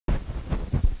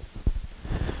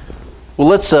Well,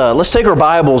 let's take our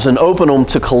Bibles and open them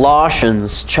to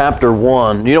Colossians chapter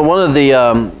 1. You know, one of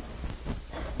the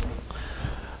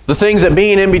things that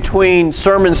being in between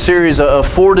sermon series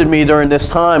afforded me during this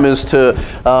time is to,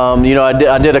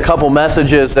 I did a couple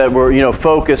messages that were,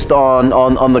 focused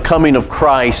on the coming of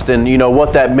Christ and,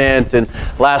 what that meant. And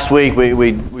last week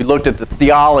we looked at the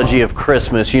theology of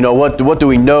Christmas. What do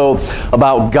we know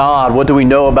about God? What do we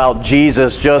know about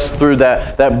Jesus just through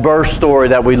that birth story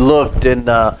that we looked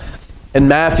in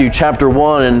Matthew chapter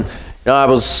 1. And I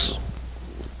was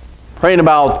praying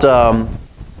about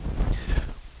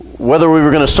whether we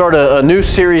were going to start a new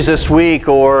series this week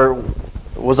or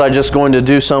was I just going to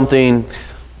do something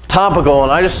topical.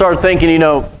 And I just started thinking,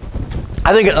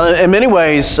 I think in many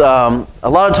ways, a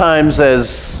lot of times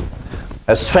as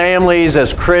families,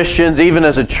 as Christians, even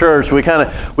as a church, we kind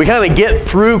of get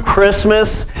through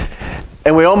Christmas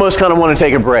and we almost kind of want to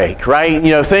take a break,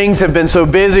 right? Things have been so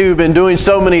busy, we've been doing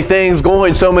so many things,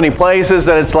 going so many places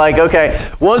that it's like, okay,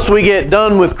 once we get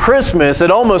done with Christmas,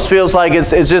 it almost feels like it's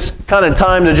just kind of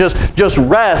time to just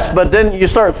rest. But then you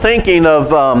start thinking of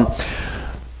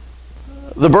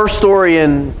the birth story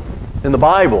in the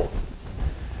Bible.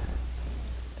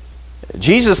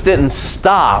 Jesus didn't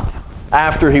stop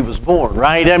after he was born,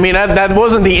 right? I mean, that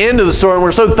wasn't the end of the story, and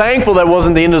we're so thankful that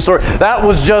wasn't the end of the story. That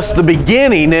was just the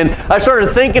beginning, and I started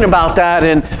thinking about that,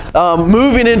 and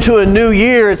moving into a new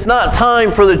year, it's not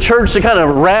time for the church to kind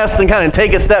of rest and kind of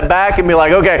take a step back and be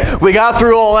like, okay, we got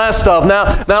through all that stuff,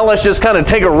 now let's just kind of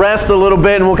take a rest a little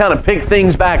bit, and we'll kind of pick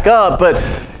things back up. But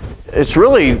it's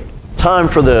really time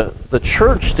for the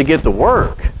church to get to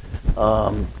work,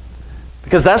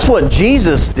 because that's what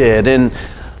Jesus did. And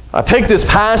I picked this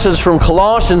passage from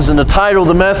Colossians, and the title of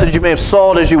the message, you may have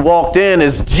saw it as you walked in,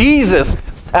 is Jesus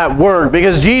at Work.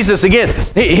 Because Jesus, again,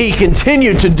 He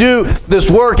continued to do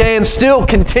this work and still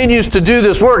continues to do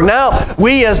this work. Now,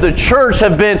 we as the church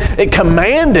have been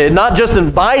commanded, not just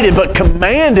invited, but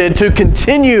commanded to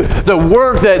continue the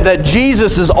work that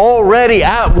Jesus is already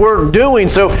at work doing.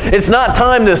 So it's not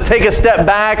time to take a step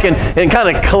back and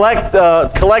kind of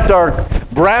collect our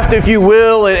breath, if you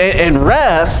will, and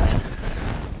rest.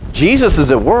 Jesus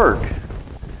is at work.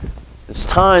 It's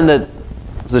time that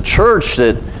the church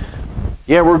that,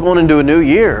 we're going into a new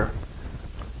year,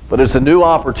 but it's a new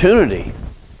opportunity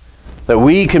that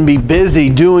we can be busy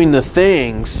doing the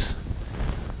things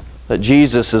that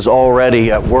Jesus is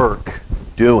already at work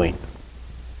doing.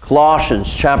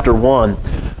 Colossians chapter 1.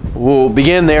 We'll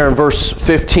begin there in verse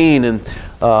 15 and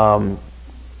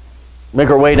make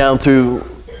our way down through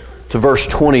to verse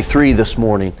 23 this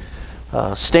morning.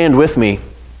 Stand with me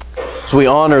as we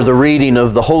honor the reading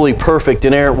of the holy, perfect,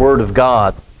 inerrant Word of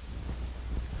God.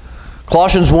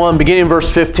 Colossians 1, beginning in verse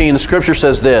 15, the Scripture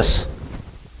says this: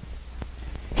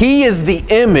 He is the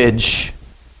image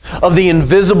of the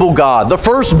invisible God, the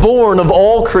firstborn of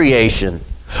all creation.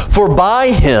 For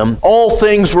by Him all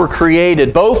things were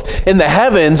created, both in the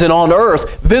heavens and on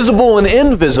earth, visible and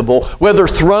invisible, whether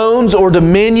thrones or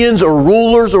dominions or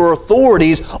rulers or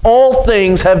authorities, all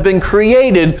things have been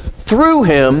created through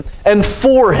Him and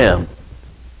for Him.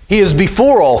 He is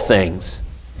before all things,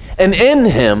 and in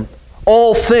Him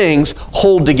all things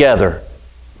hold together.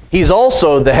 He is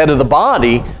also the head of the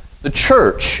body, the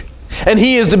church. And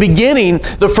He is the beginning,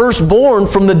 the firstborn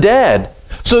from the dead,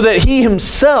 so that He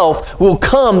Himself will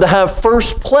come to have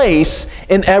first place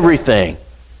in everything.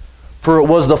 For it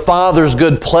was the Father's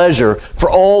good pleasure for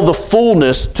all the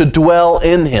fullness to dwell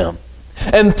in Him,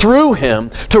 and through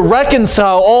Him to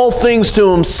reconcile all things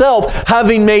to Himself,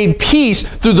 having made peace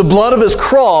through the blood of His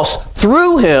cross.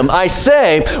 Through Him, I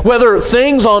say, whether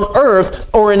things on earth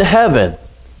or in heaven.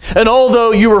 And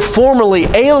although you were formerly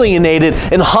alienated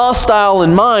and hostile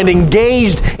in mind,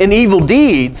 engaged in evil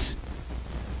deeds,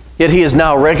 yet He has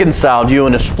now reconciled you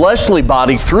in His fleshly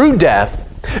body through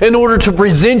death, in order to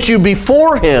present you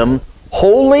before Him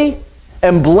holy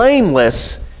and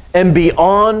blameless and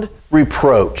beyond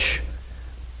reproach.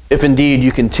 If indeed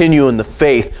you continue in the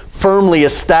faith, firmly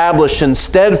established and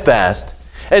steadfast,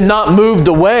 and not moved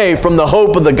away from the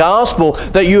hope of the gospel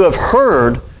that you have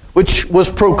heard, which was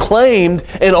proclaimed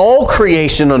in all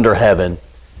creation under heaven,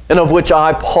 and of which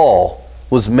I, Paul,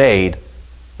 was made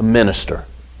a minister.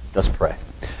 Let's pray.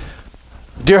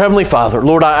 Dear Heavenly Father,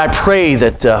 Lord, I pray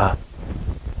that,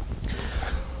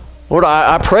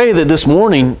 I pray that this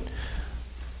morning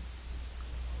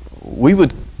we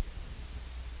would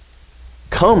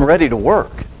come ready to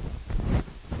work.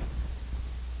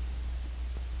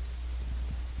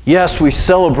 Yes, we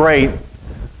celebrate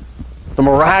the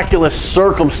miraculous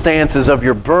circumstances of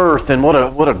your birth, and what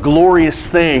a glorious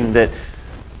thing that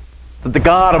the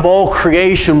God of all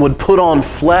creation would put on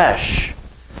flesh.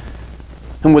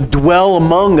 and would dwell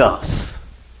among us.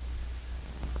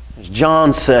 As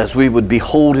John says, we would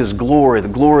behold His glory, the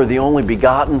glory of the only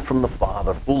begotten from the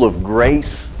Father, full of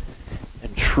grace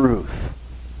and truth.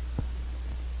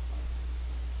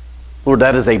 Lord,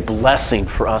 that is a blessing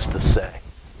for us to say.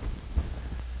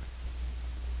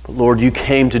 But Lord, you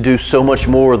came to do so much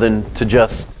more than to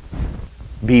just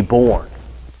be born.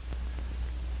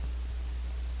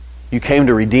 You came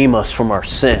to redeem us from our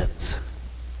sins.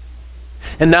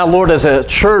 And now, Lord, as a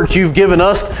church, you've given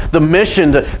us the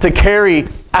mission to carry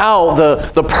out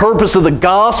the purpose of the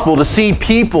gospel, to see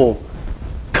people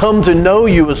come to know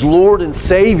you as Lord and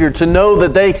Savior, to know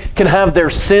that they can have their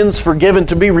sins forgiven,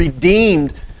 to be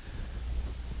redeemed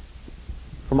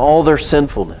from all their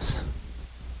sinfulness,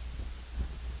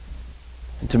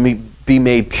 and to be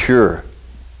made pure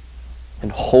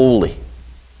and holy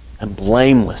and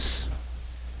blameless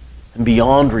and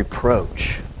beyond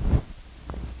reproach.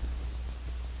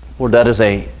 Lord, that is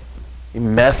a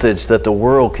message that the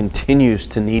world continues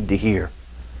to need to hear.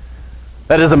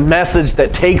 That is a message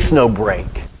that takes no break.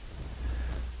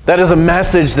 That is a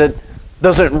message that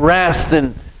doesn't rest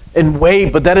and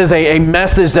wait, but that is a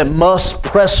message that must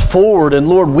press forward. And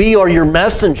Lord, we are your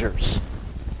messengers.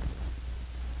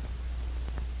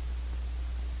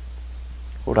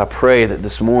 Lord, I pray that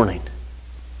this morning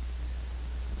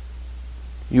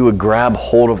you would grab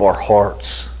hold of our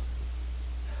hearts.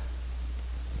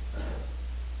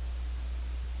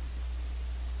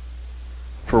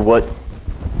 For what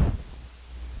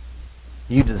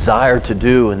you desire to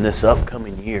do in this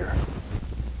upcoming year.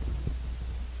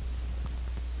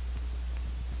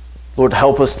 Lord,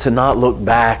 help us to not look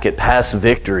back at past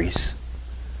victories,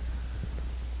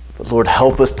 but Lord,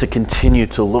 help us to continue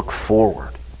to look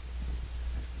forward,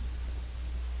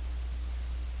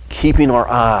 keeping our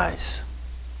eyes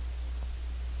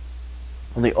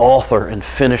on the author and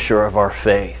finisher of our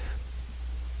faith,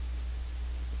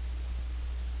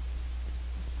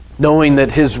 knowing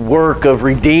that His work of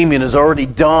redeeming is already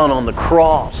done on the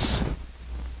cross,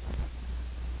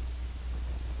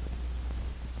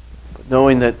 but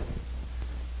knowing that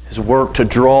His work to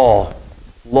draw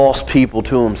lost people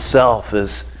to Himself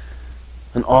is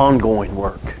an ongoing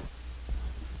work,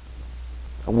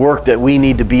 a work that we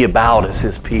need to be about as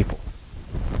His people.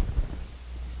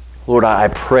 Lord, I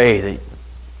pray that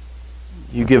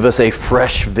you give us a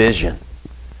fresh vision.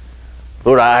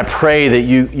 Lord, I pray that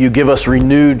you give us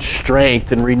renewed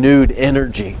strength and renewed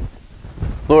energy.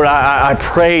 Lord, I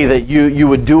pray that you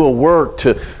would do a work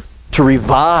to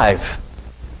revive.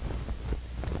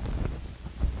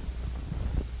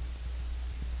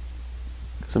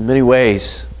 Because in many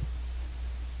ways,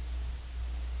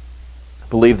 I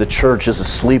believe the church is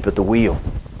asleep at the wheel.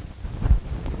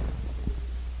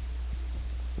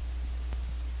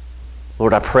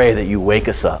 Lord, I pray that you wake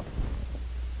us up.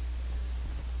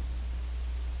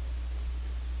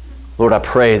 Lord, I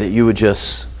pray that you would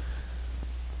just,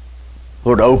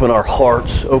 Lord, open our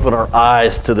hearts, open our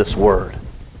eyes to this word.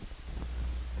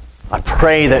 I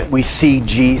pray that we see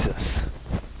Jesus.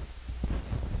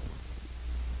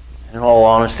 And in all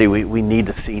honesty, we need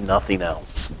to see nothing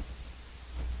else.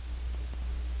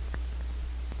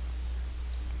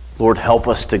 Lord, help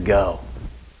us to go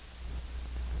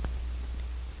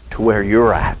to where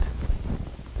you're at,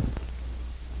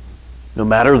 no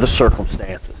matter the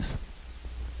circumstances.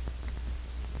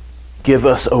 Give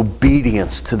us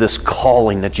obedience to this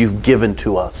calling that you've given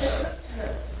to us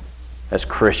as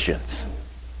Christians.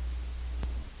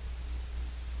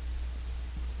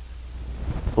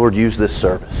 Lord, use this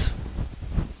service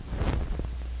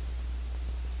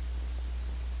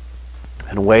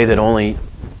in a way that only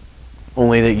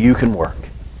that you can work.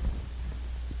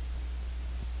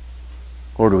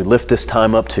 Lord, we lift this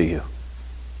time up to you.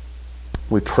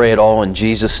 We pray it all in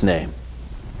Jesus' name.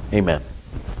 Amen.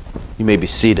 You may be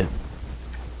seated.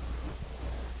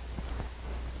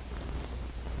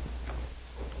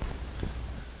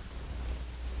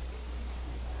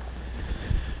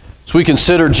 As we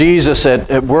consider Jesus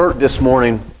at work this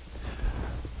morning,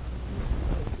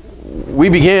 we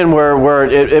begin where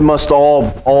it must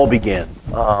all begin.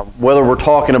 Whether we're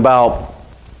talking about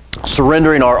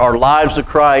surrendering our lives to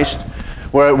Christ,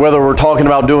 whether we're talking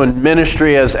about doing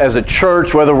ministry as a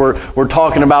church, whether we're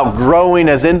talking about growing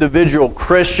as individual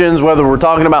Christians, whether we're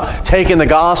talking about taking the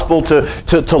gospel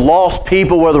to lost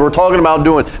people, whether we're talking about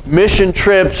doing mission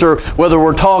trips, or whether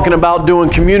we're talking about doing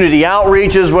community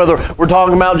outreaches, whether we're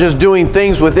talking about just doing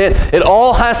things within, it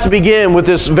all has to begin with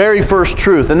this very first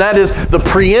truth, and that is the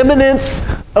preeminence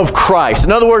of Christ.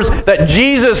 In other words, that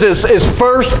Jesus is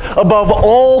first above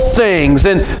all things.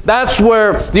 And that's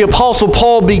where the Apostle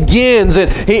Paul begins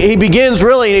And he begins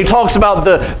really, and he talks about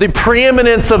the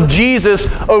preeminence of Jesus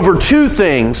over two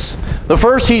things. The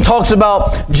first, he talks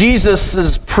about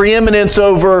Jesus' preeminence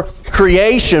over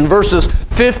creation, verses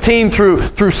 15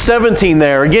 through 17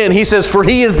 there. Again, he says, "For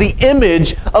he is the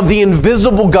image of the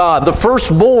invisible God, the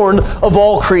firstborn of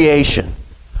all creation.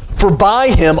 For by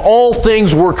him all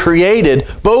things were created,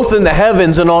 both in the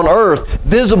heavens and on earth,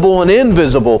 visible and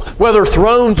invisible, whether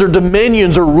thrones or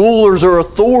dominions or rulers or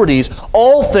authorities.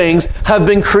 All things have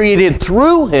been created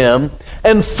through him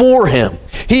and for him.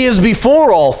 He is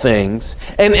before all things,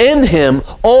 and in him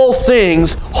all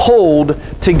things hold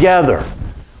together."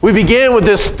 We began with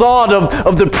this thought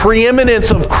of the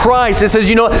preeminence of Christ. It says,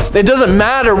 it doesn't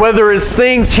matter whether it's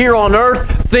things here on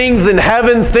earth, things in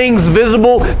heaven, things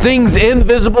visible, things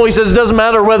invisible. He says it doesn't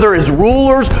matter whether it's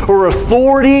rulers or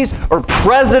authorities or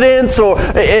presidents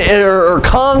or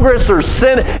Congress or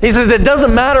Senate. He says it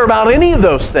doesn't matter about any of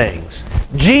those things.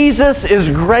 Jesus is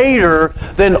greater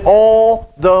than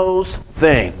all those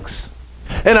things.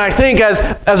 And I think as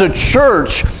a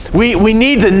church, we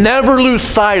need to never lose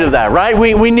sight of that, right?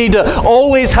 We need to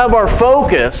always have our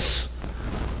focus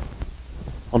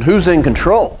on who's in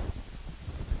control.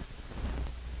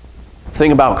 The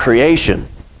thing about creation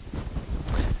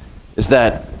is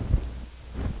that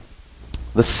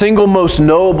the single most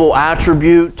knowable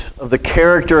attribute of the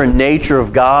character and nature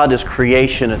of God is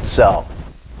creation itself.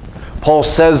 Paul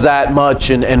says that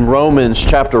much in Romans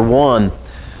chapter 1.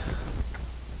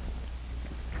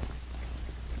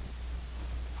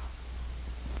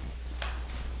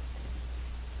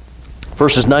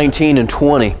 Verses 19 and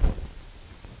 20.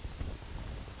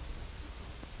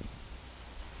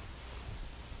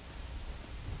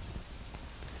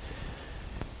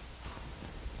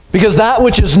 Because that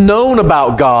which is known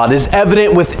about God is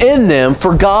evident within them,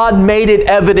 for God made it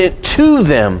evident to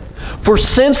them. For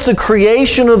since the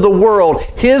creation of the world,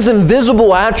 His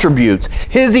invisible attributes,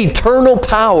 His eternal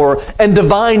power and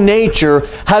divine nature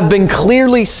have been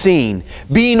clearly seen,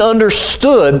 being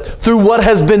understood through what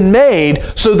has been made,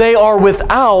 so they are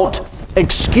without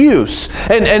excuse.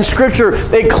 And Scripture,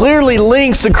 it clearly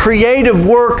links the creative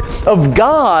work of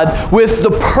God with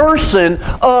the person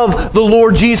of the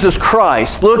Lord Jesus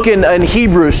Christ. Look in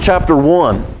Hebrews chapter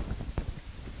 1.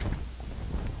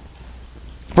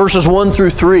 Verses 1 through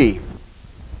 3.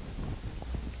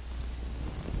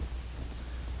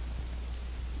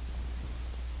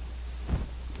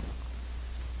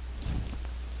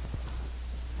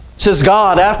 It says,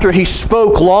 God, after He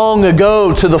spoke long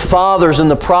ago to the fathers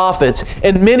and the prophets,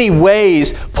 in many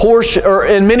ways,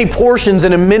 in many portions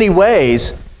and in many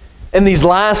ways, in these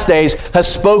last days,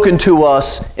 has spoken to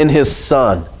us in His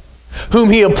Son,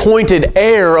 whom He appointed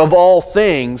heir of all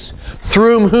things,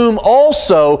 through whom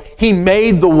also He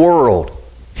made the world.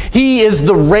 He is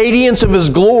the radiance of His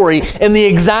glory and the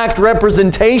exact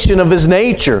representation of His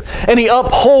nature, and He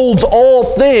upholds all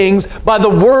things by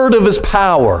the word of His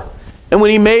power. And when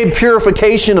He made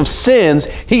purification of sins,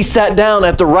 He sat down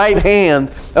at the right hand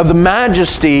of the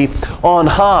Majesty on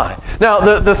high.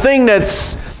 Now, the thing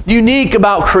that's unique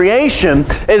about creation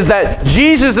is that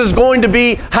Jesus is going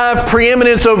to have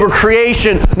preeminence over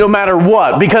creation no matter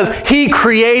what, because He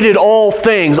created all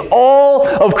things. All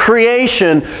of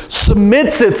creation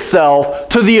submits itself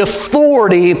to the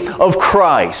authority of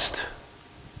Christ.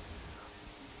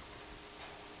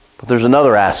 But there's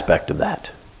another aspect of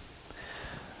that.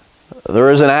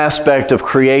 There is an aspect of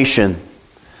creation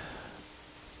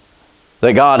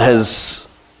that God has,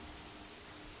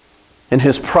 in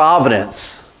His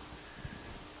providence,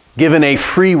 given a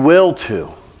free will to.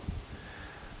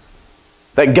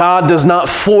 That God does not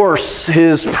force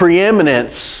His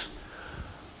preeminence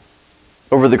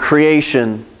over the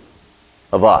creation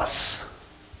of us.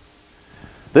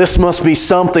 This must be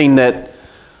something that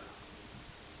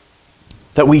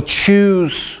we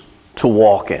choose to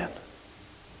walk in.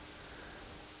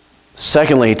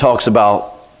 Secondly, he talks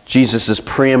about Jesus'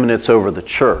 preeminence over the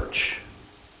church.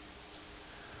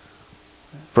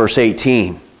 Verse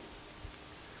 18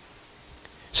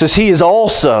 says, He is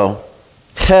also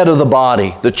head of the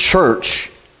body, the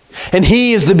church. And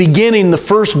He is the beginning, the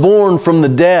firstborn from the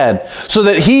dead, so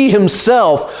that He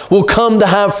Himself will come to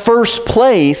have first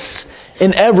place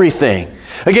in everything.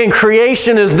 Again,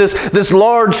 creation is this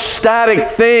large static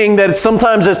thing that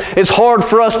sometimes it's hard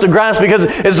for us to grasp, because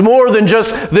it's more than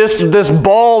just this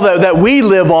ball that we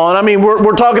live on. I mean,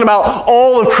 we're talking about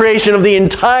all of creation, of the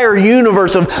entire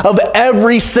universe, of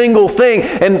every single thing.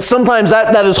 And sometimes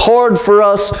that is hard for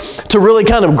us to really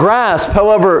kind of grasp.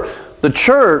 However, the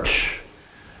church,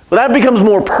 well, that becomes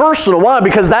more personal. Why?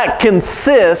 Because that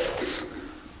consists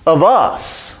of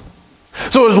us.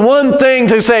 So it's one thing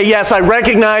to say, yes, I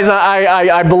recognize,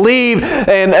 I believe,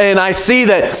 and I see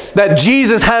that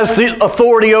Jesus has the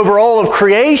authority over all of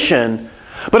creation.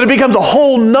 But it becomes a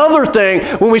whole nother thing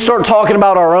when we start talking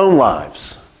about our own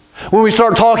lives. When we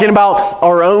start talking about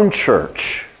our own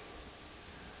church.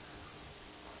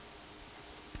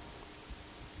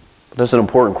 But that's an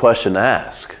important question to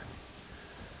ask.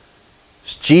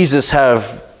 Does Jesus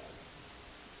have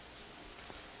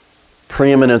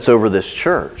preeminence over this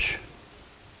church?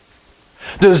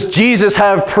 Does Jesus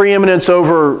have preeminence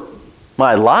over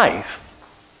my life?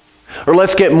 Or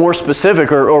let's get more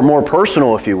specific or more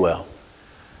personal, if you will.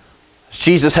 Does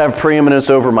Jesus have preeminence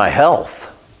over my health?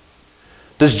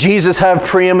 Does Jesus have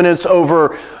preeminence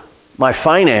over my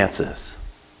finances?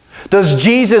 Does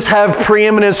Jesus have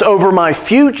preeminence over my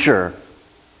future?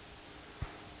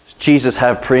 Does Jesus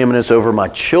have preeminence over my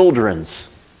children's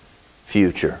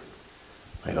future?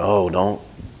 Like, oh,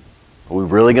 are we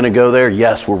really going to go there?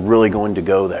 Yes, we're really going to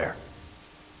go there.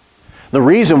 The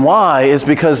reason why is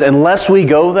because unless we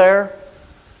go there,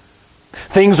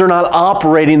 things are not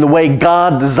operating the way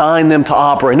God designed them to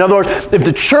operate. In other words, if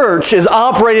the church is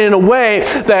operating in a way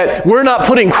that we're not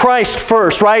putting Christ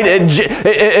first, right?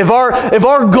 If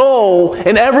our goal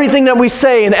in everything that we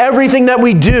say and everything that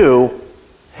we do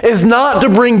is not to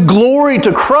bring glory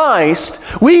to Christ,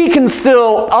 we can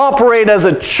still operate as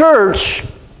a church,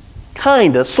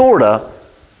 kinda, sorta,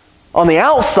 on the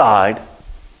outside.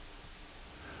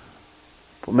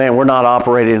 But man, we're not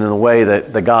operating in the way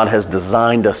that God has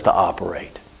designed us to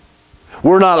operate.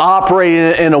 We're not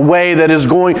operating in a way that is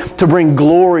going to bring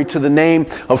glory to the name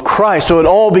of Christ. So it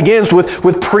all begins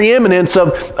with preeminence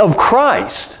of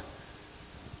Christ.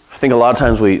 I think a lot of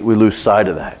times we lose sight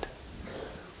of that.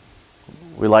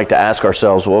 We like to ask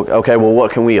ourselves, well,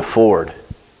 what can we afford?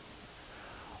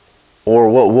 Or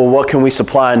what can we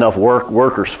supply enough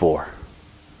workers for?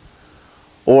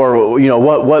 Or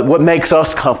what makes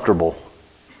us comfortable?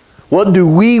 What do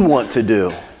we want to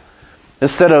do?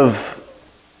 Instead of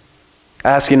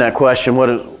asking that question,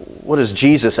 what is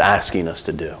Jesus asking us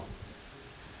to do?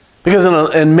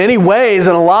 Because in many ways,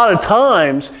 and a lot of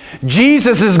times,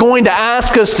 Jesus is going to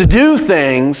ask us to do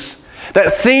things that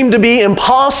seem to be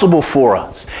impossible for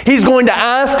us. He's going to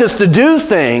ask us to do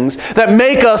things that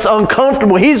make us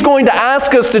uncomfortable. He's going to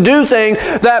ask us to do things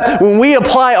that when we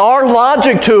apply our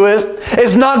logic to it,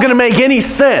 it's not going to make any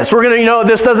sense. We're going to,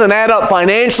 this doesn't add up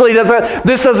financially.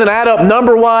 This doesn't add up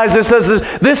number-wise. This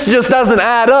just doesn't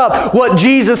add up what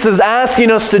Jesus is asking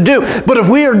us to do. But if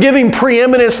we are giving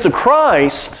preeminence to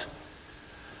Christ,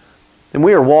 then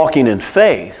we are walking in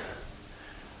faith.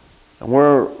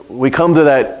 And we come to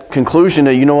that conclusion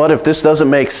that, if this doesn't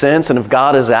make sense and if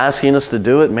God is asking us to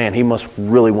do it, man, He must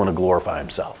really want to glorify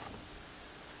Himself.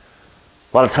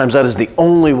 A lot of times that is the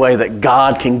only way that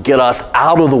God can get us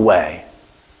out of the way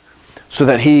so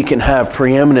that He can have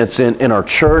preeminence in our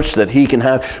church, that He can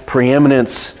have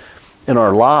preeminence in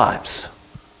our lives.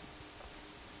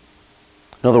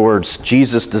 In other words,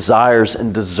 Jesus desires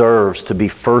and deserves to be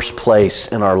first place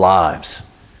in our lives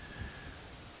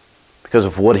because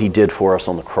of what He did for us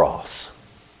on the cross.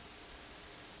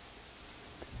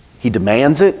 He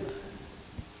demands it,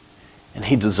 and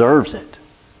He deserves it.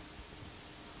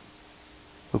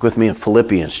 Look with me in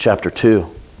Philippians chapter 2.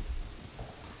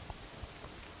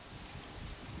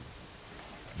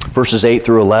 Verses 8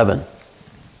 through 11.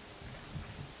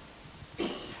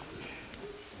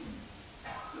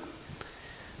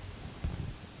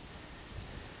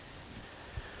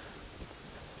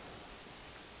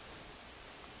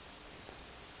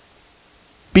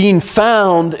 Being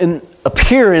found in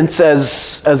appearance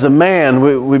as a man,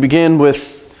 we begin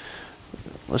with,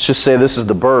 let's just say this is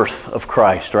the birth of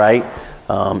Christ, right?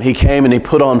 He came and He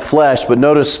put on flesh, but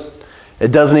notice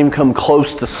it doesn't even come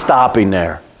close to stopping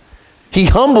there. He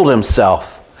humbled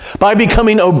Himself by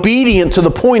becoming obedient to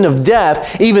the point of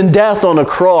death, even death on a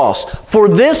cross. For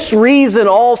this reason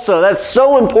also, that's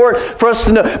so important for us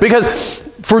to know, because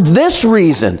for this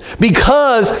reason,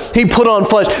 because He put on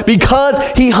flesh, because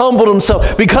He humbled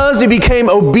Himself, because He became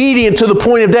obedient to the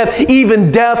point of death,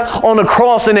 even death on a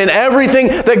cross, and in everything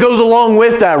that goes along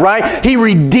with that, right? He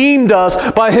redeemed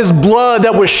us by His blood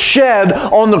that was shed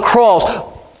on the cross.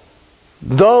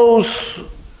 Those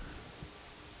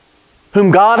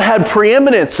whom God had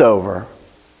preeminence over.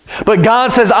 But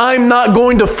God says, I'm not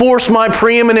going to force my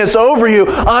preeminence over you.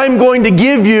 I'm going to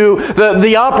give you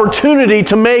the opportunity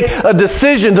to make a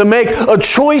decision, to make a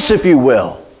choice, if you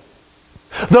will.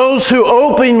 Those who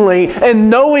openly and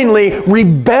knowingly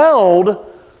rebelled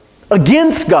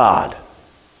against God.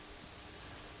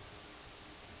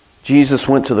 Jesus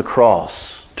went to the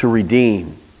cross to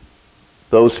redeem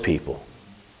those people.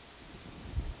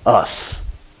 us.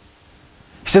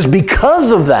 He says,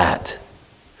 because of that,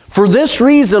 for this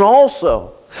reason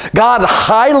also, God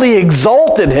highly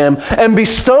exalted him and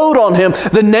bestowed on him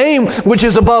the name which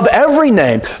is above every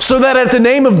name, so that at the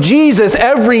name of Jesus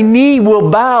every knee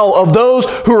will bow of those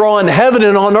who are on heaven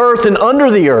and on earth and under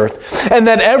the earth, and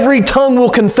that every tongue will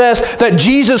confess that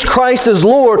Jesus Christ is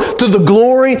Lord, to the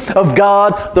glory of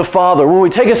God the Father. When we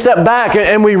take a step back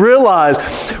and we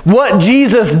realize what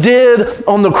Jesus did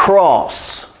on the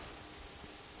cross,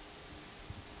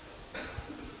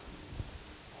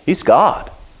 He's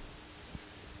God.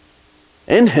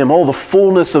 In him all the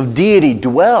fullness of deity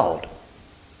dwelled.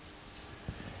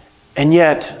 And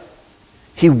yet,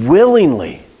 he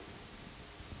willingly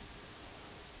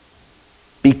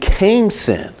became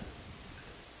sin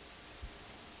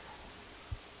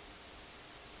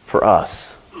for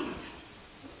us.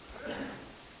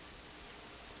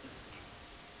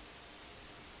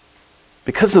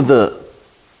 Because of the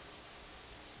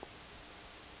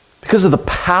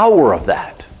power of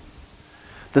that,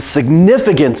 the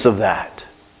significance of that,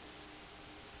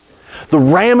 the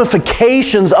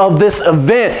ramifications of this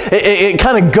event, it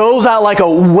kind of goes out like a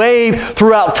wave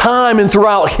throughout time and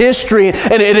throughout history,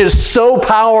 and it is so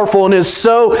powerful and it is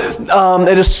so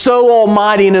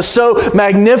almighty and is so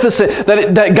magnificent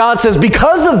that God says,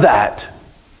 because of that,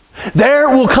 there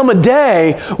will come a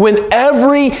day when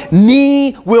every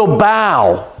knee will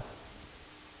bow.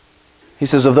 He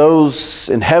says, of those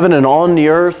in heaven and on the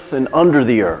earth and under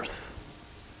the earth.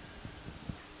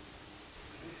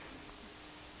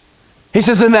 He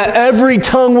says, and that every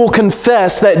tongue will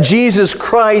confess that Jesus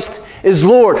Christ is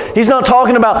Lord. He's not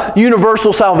talking about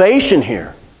universal salvation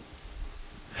here.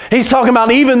 He's talking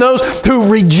about even those who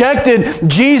rejected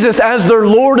Jesus as their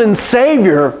Lord and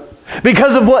Savior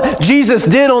because of what Jesus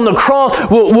did on the cross.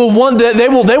 Will one day they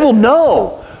will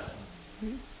know.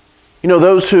 You know,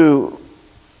 those who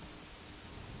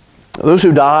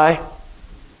die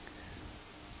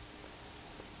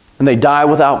and they die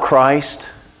without Christ,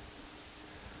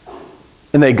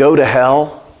 and they go to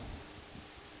hell,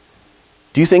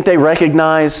 do you think they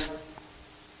recognize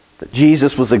that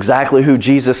Jesus was exactly who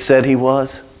Jesus said He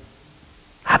was?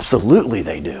 Absolutely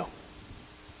they do.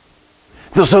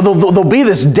 So there'll be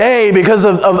this day, because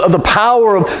of the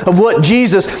power of what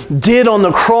Jesus did on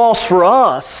the cross for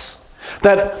us,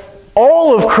 that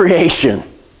all of creation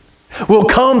will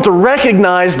come to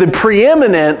recognize the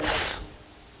preeminence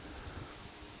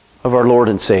of our Lord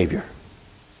and Savior.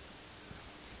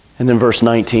 And then verse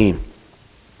 19.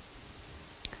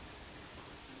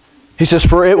 He says,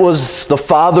 for it was the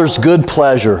Father's good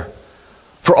pleasure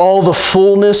for all the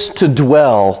fullness to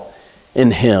dwell in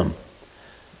Him.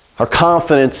 Our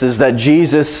confidence is that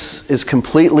Jesus is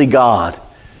completely God,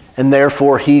 and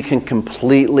therefore He can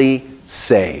completely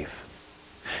save.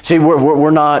 See, we're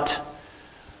not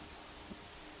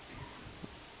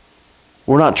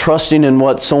trusting in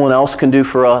what someone else can do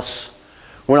for us.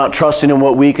 We're not trusting in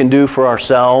what we can do for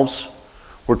ourselves.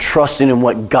 We're trusting in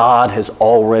what God has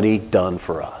already done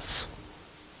for us.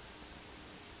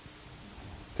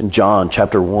 In John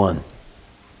chapter 1.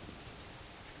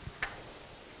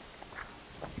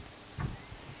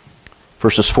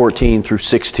 Verses 14 through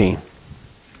 16.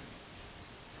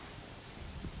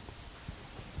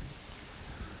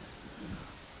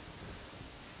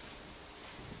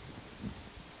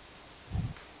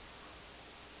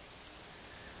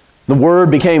 The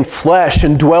Word became flesh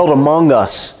and dwelt among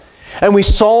us. And we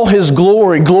saw His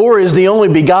glory. Glory is the only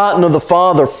begotten of the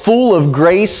Father, full of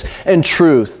grace and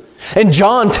truth. And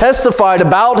John testified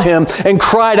about Him and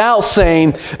cried out,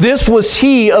 saying, this was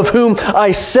He of whom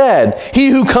I said, He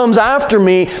who comes after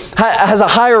me has a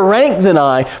higher rank than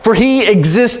I, for He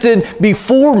existed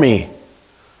before me.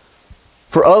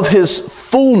 For of His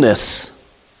fullness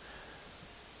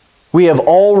we have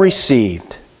all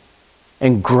received,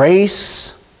 and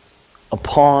grace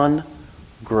upon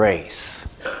grace.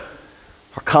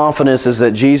 Our confidence is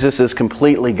that Jesus is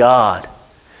completely God,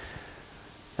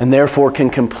 and therefore can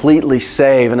completely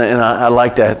save. And I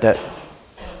like that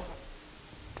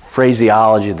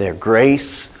phraseology there.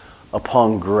 Grace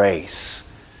upon grace.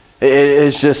 It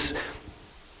is just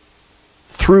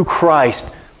through Christ,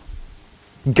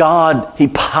 God, He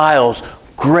piles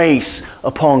grace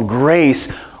upon grace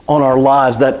on our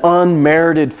lives. That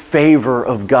unmerited favor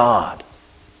of God.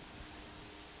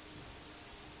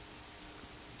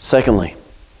 Secondly,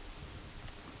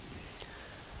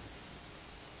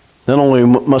 not only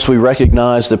must we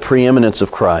recognize the preeminence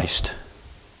of Christ,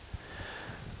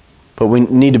 but we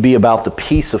need to be about the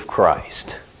peace of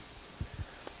Christ.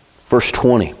 Verse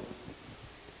 20.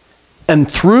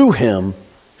 And through Him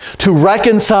to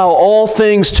reconcile all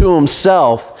things to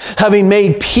himself, having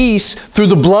made peace through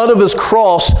the blood of his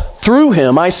cross through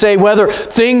him. I say, whether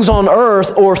things on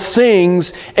earth or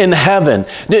things in heaven.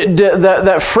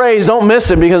 That phrase, don't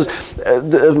miss it, because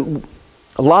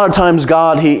a lot of times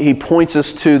God, He points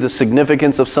us to the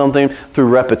significance of something through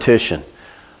repetition.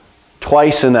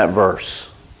 Twice in that verse,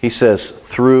 He says,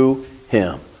 through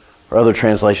him. Or other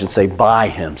translations say, by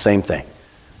him. Same thing.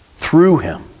 Through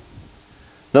him.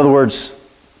 In other words,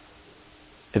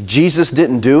 if Jesus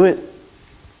didn't do it,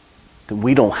 then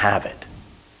we don't have it.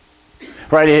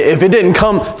 Right? If it didn't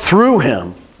come through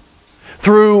him,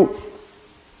 through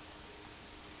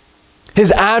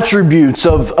his attributes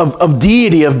of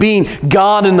deity, of being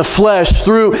God in the flesh,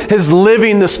 through his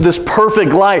living this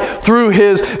perfect life, through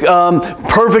his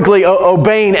perfectly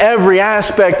obeying every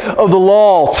aspect of the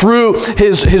law, through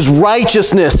his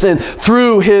righteousness, and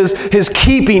through his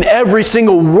keeping every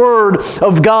single word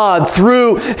of God,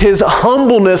 through his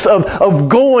humbleness of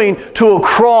going to a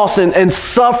cross and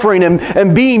suffering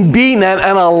and being beaten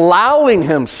and allowing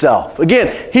himself.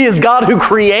 Again, he is God who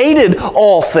created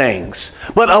all things,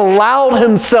 but allowed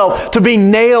himself to be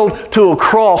nailed to a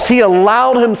cross. He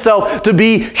allowed himself to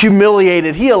be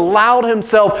humiliated. He allowed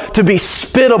himself to be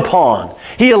spit upon.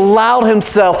 He allowed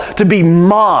himself to be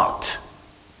mocked.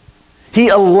 He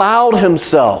allowed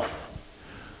himself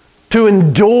to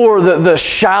endure the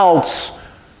shouts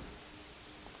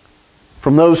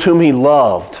from those whom he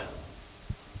loved,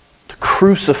 to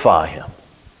crucify him.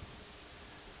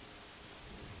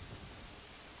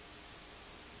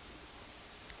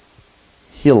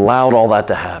 He allowed all that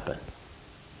to happen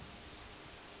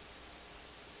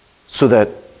so that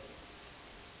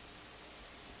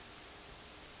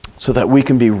we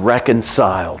can be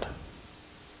reconciled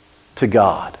to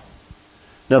God.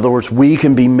 In other words, we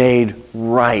can be made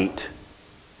right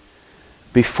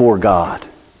before God.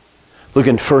 Look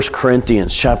in 1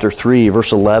 Corinthians chapter 3,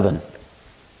 verse 11.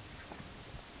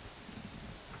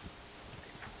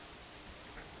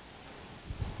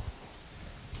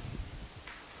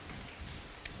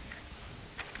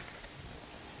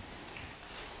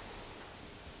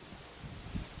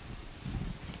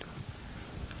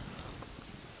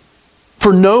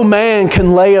 For no man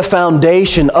can lay a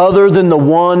foundation other than the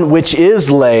one which is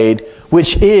laid,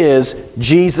 which is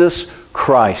Jesus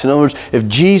Christ. In other words, if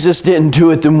Jesus didn't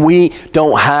do it, then we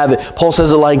don't have it. Paul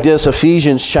says it like this,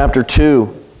 Ephesians chapter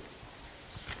 2,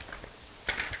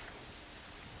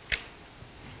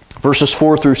 verses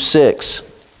 4 through 6.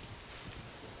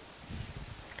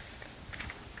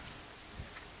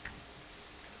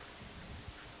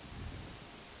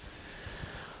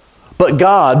 But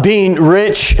God, being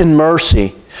rich in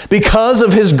mercy, because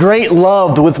of his great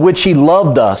love with which he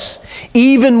loved us,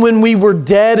 even when we were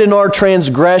dead in our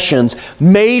transgressions,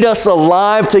 made us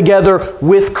alive together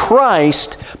with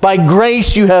Christ. By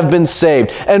grace you have been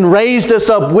saved, and raised us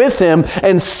up with him,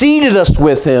 and seated us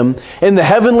with him in the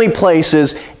heavenly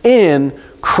places in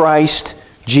Christ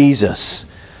Jesus.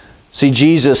 See,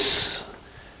 Jesus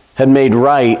had made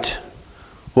right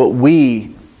what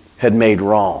we had made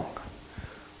wrong.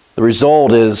 The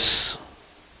result is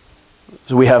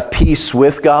we have peace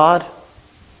with God,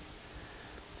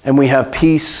 and we have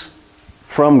peace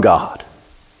from God.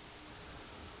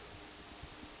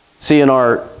 See, in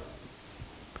our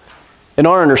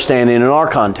understanding, in our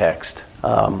context,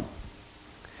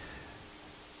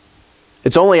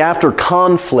 it's only after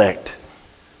conflict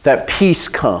that peace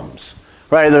comes.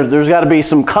 Right? There's got to be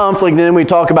some conflict, and then we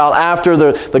talk about after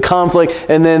the conflict,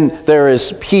 and then there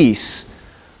is peace.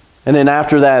 And then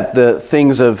after that, the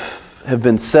things have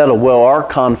been settled. Well, our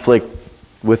conflict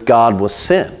with God was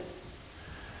sin.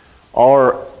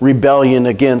 Our rebellion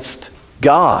against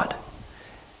God.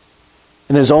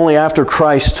 And it's only after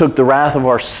Christ took the wrath of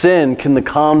our sin can the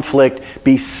conflict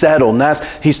be settled. And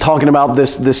he's talking about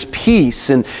this peace.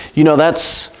 And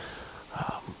that's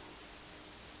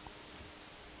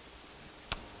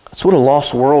what a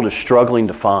lost world is struggling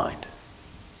to find.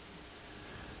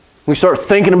 We start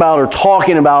thinking about or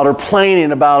talking about or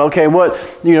planning about, okay, what,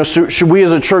 should we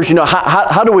as a church,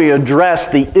 how do we address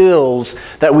the ills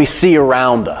that we see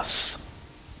around us?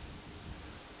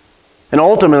 And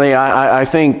ultimately, I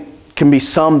think can be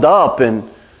summed up in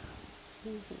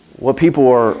what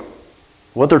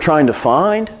they're trying to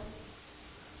find,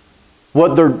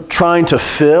 what they're trying to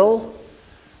fill,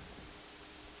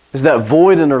 is that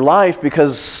void in their life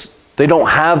because they don't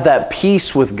have that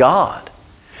peace with God.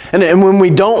 And when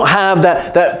we don't have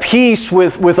that peace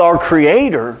with our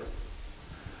Creator,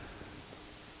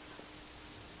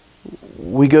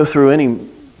 we go through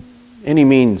any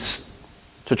means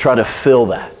to try to fill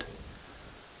that.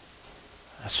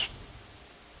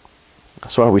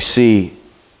 That's why we see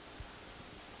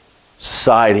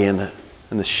society and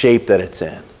the shape that it's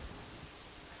in.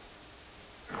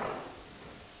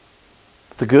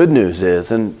 The good news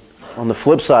is, and on the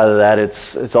flip side of that,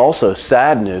 it's also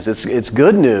sad news. It's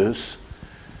good news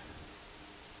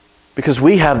because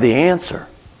we have the answer.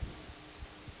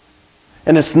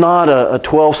 And it's not a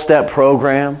 12-step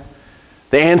program.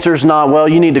 The answer is not, well,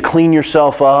 you need to clean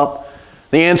yourself up.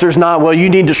 The answer is not, well, you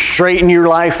need to straighten your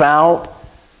life out.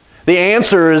 The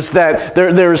answer is that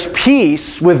there's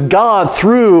peace with God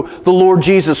through the Lord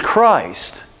Jesus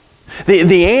Christ.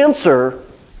 The answer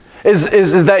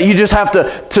is that you just have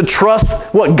to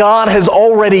trust what God has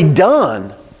already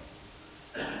done.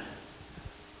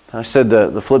 I said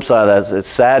the flip side of that is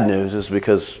sad news is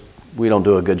because we don't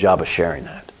do a good job of sharing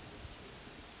that.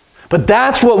 But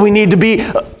that's what we need to be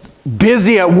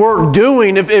busy at work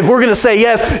doing. If we're going to say,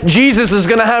 yes, Jesus is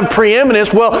going to have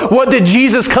preeminence, well, what did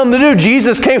Jesus come to do?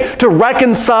 Jesus came to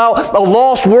reconcile a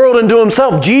lost world unto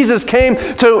Himself. Jesus came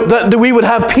that we would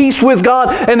have peace with God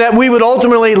and that we would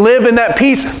ultimately live in that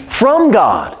peace from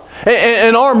God.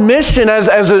 And our mission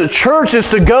as a church is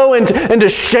to go and to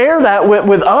share that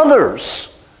with others.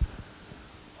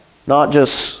 Not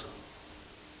just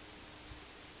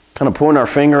kind of point our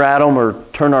finger at them or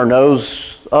turn our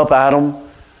nose up at them.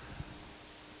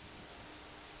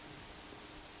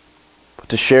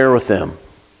 To share with them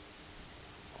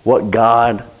what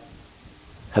God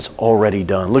has already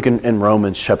done. Look in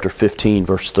Romans chapter 15,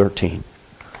 verse 13.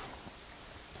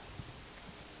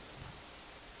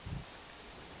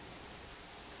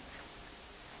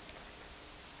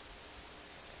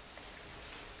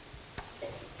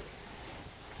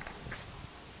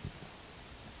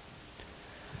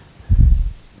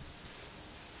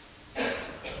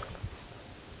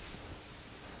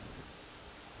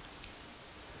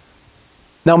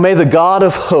 Now may the God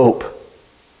of hope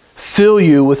fill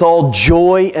you with all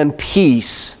joy and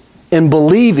peace in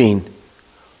believing,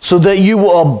 so that you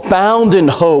will abound in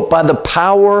hope by the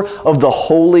power of the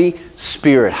Holy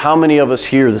Spirit. How many of us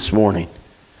here this morning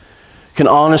can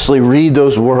honestly read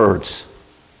those words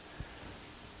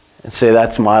and say,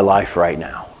 that's my life right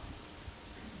now?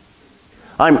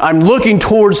 I'm looking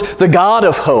towards the God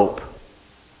of hope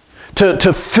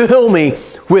to fill me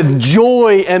with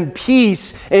joy and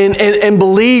peace and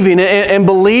believing. And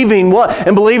believing what?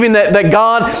 And believing that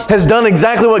God has done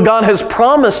exactly what God has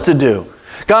promised to do.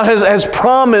 God has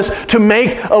promised to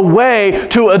make a way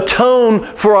to atone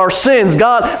for our sins.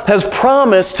 God has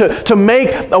promised to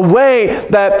make a way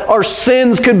that our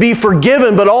sins could be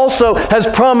forgiven, but also has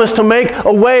promised to make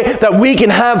a way that we can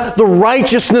have the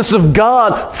righteousness of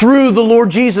God through the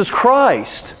Lord Jesus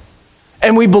Christ.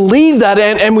 And we believe that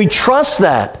and we trust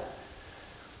that.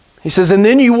 He says, and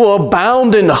then you will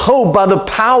abound in hope by the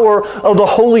power of the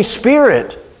Holy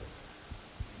Spirit.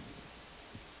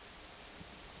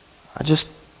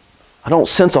 I don't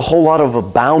sense a whole lot of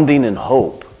abounding in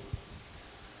hope.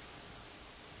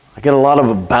 I get a lot of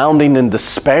abounding in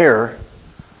despair,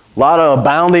 a lot of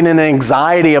abounding in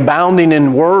anxiety, abounding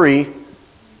in worry,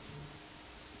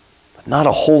 but not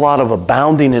a whole lot of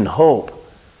abounding in hope.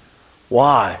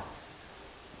 Why?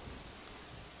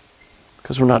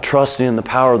 Because we're not trusting in the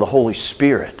power of the Holy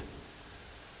Spirit.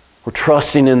 We're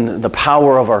trusting in the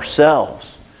power of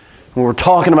ourselves. When we're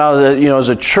talking about it, as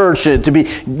a church to be,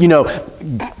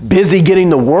 busy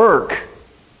getting to work.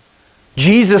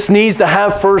 Jesus needs to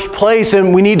have first place,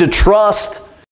 and we need to trust